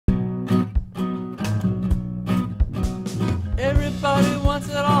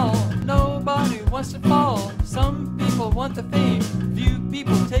wants to fall, some people want the fame, few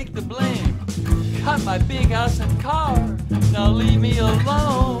people take the blame. Got my big house and car, now leave me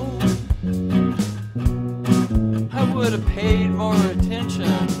alone. I would have paid more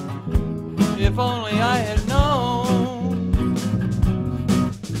attention if only I had known.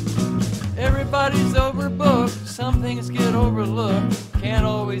 Everybody's overbooked, some things get overlooked, can't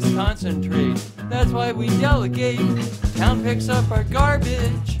always concentrate, that's why we delegate. Town picks up our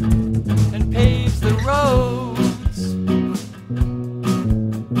garbage and paves the roads.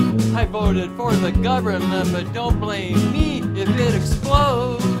 I voted for the government, but don't blame me if it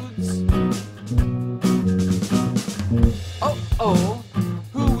explodes. Oh,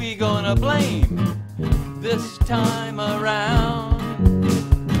 who we gonna blame this time around?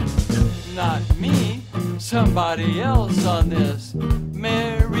 Not me, somebody else on this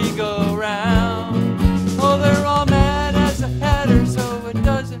merry-go-round. Oh, they're all mad as a hatter, so it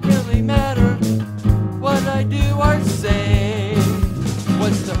doesn't really matter what I do or say.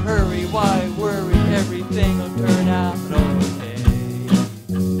 What's the hurry, why worry, everything will turn out okay.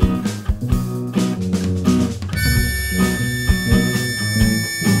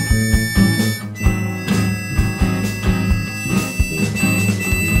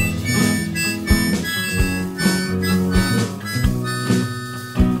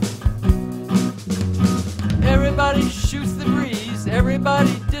 Everybody shoots the breeze,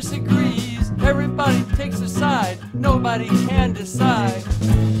 everybody disagrees, everybody takes a side, nobody can decide.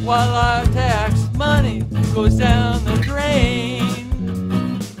 While our tax money goes down the drain,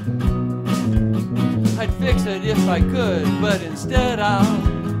 I'd fix it if I could, but instead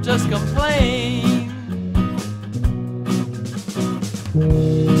I'll just complain.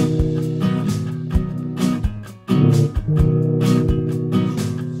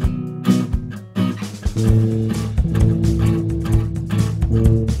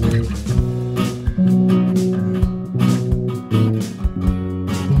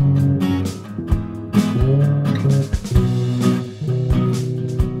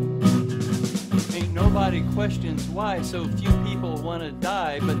 Nobody questions why so few people want to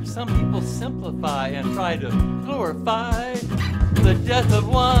die, but some people simplify and try to glorify the death of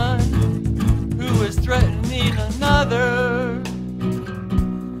one who is threatening another.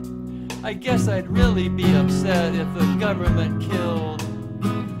 I guess I'd really be upset if the government killed,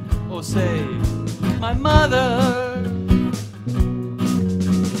 oh say, my mother.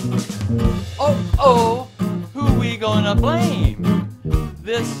 Oh, who we gonna blame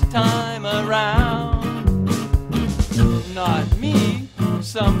this time around? Not me,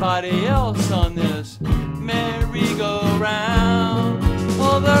 somebody else on this merry-go-round.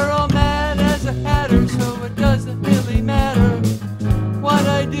 Well, they're all mad as a hatter, so it doesn't really matter what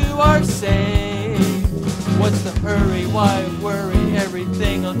I do or say. What's the hurry, why worry,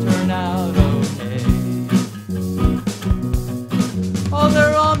 everything will turn out okay. Oh,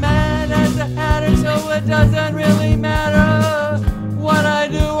 they're all mad as a hatter, so it doesn't really matter